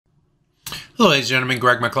Hello, ladies and gentlemen.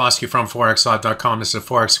 Greg McCloskey from ForexLive.com. This is a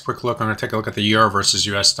Forex quick look. I'm going to take a look at the euro versus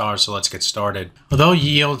US dollar, so let's get started. Although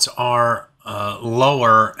yields are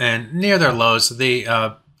lower and near their lows,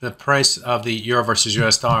 the price of the euro versus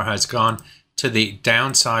US dollar has gone to the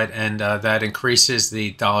downside, and that increases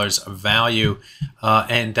the dollar's value.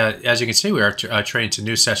 As you can see, we are trading to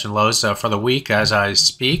new session lows for the week as I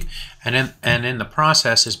speak, and in the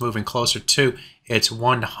process is moving closer to its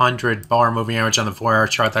 100 bar moving average on the 4-hour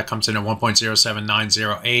chart. That comes in at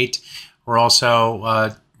 1.07908. We're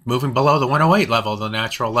also moving below the 108 level, the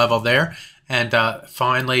natural level there. And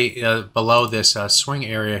finally, below this swing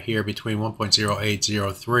area here between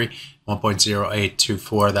 1.0803,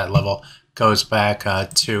 1.0824, that level goes back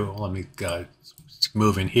to, let me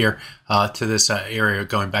move in here, to this area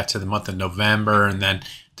going back to the month of November and then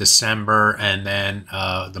December, and then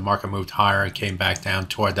the market moved higher and came back down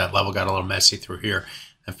toward that level, got a little messy through here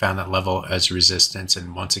and found that level as resistance.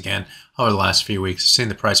 And once again, over the last few weeks, seen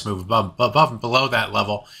the price move above and below that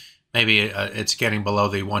level. Maybe it's getting below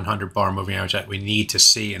the 100 bar moving average that we need to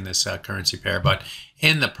see in this currency pair. But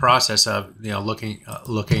in the process of looking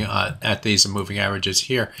at these moving averages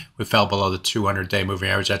here, we fell below the 200-day moving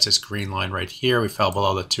average. That's this green line right here. We fell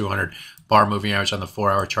below the 200 bar moving average on the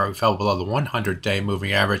 4-hour chart. We fell below the 100-day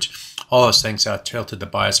moving average. All those things tilted the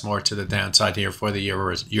bias more to the downside here for the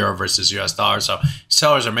euro versus US dollar. So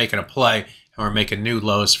sellers are making a play, and we're making new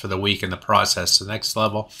lows for the week in the process. The next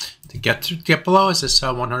level to get below is this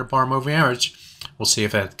 100 bar moving average. We'll see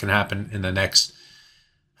if that can happen in the next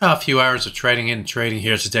few hours of trading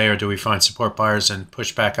here today, or do we find support buyers and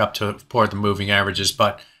push back up toward the moving averages.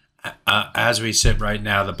 But as we sit right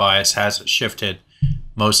now, the bias has shifted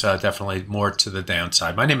most definitely more to the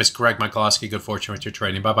downside. My name is Greg McCloskey. Good fortune with your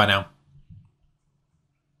trading. Bye-bye now.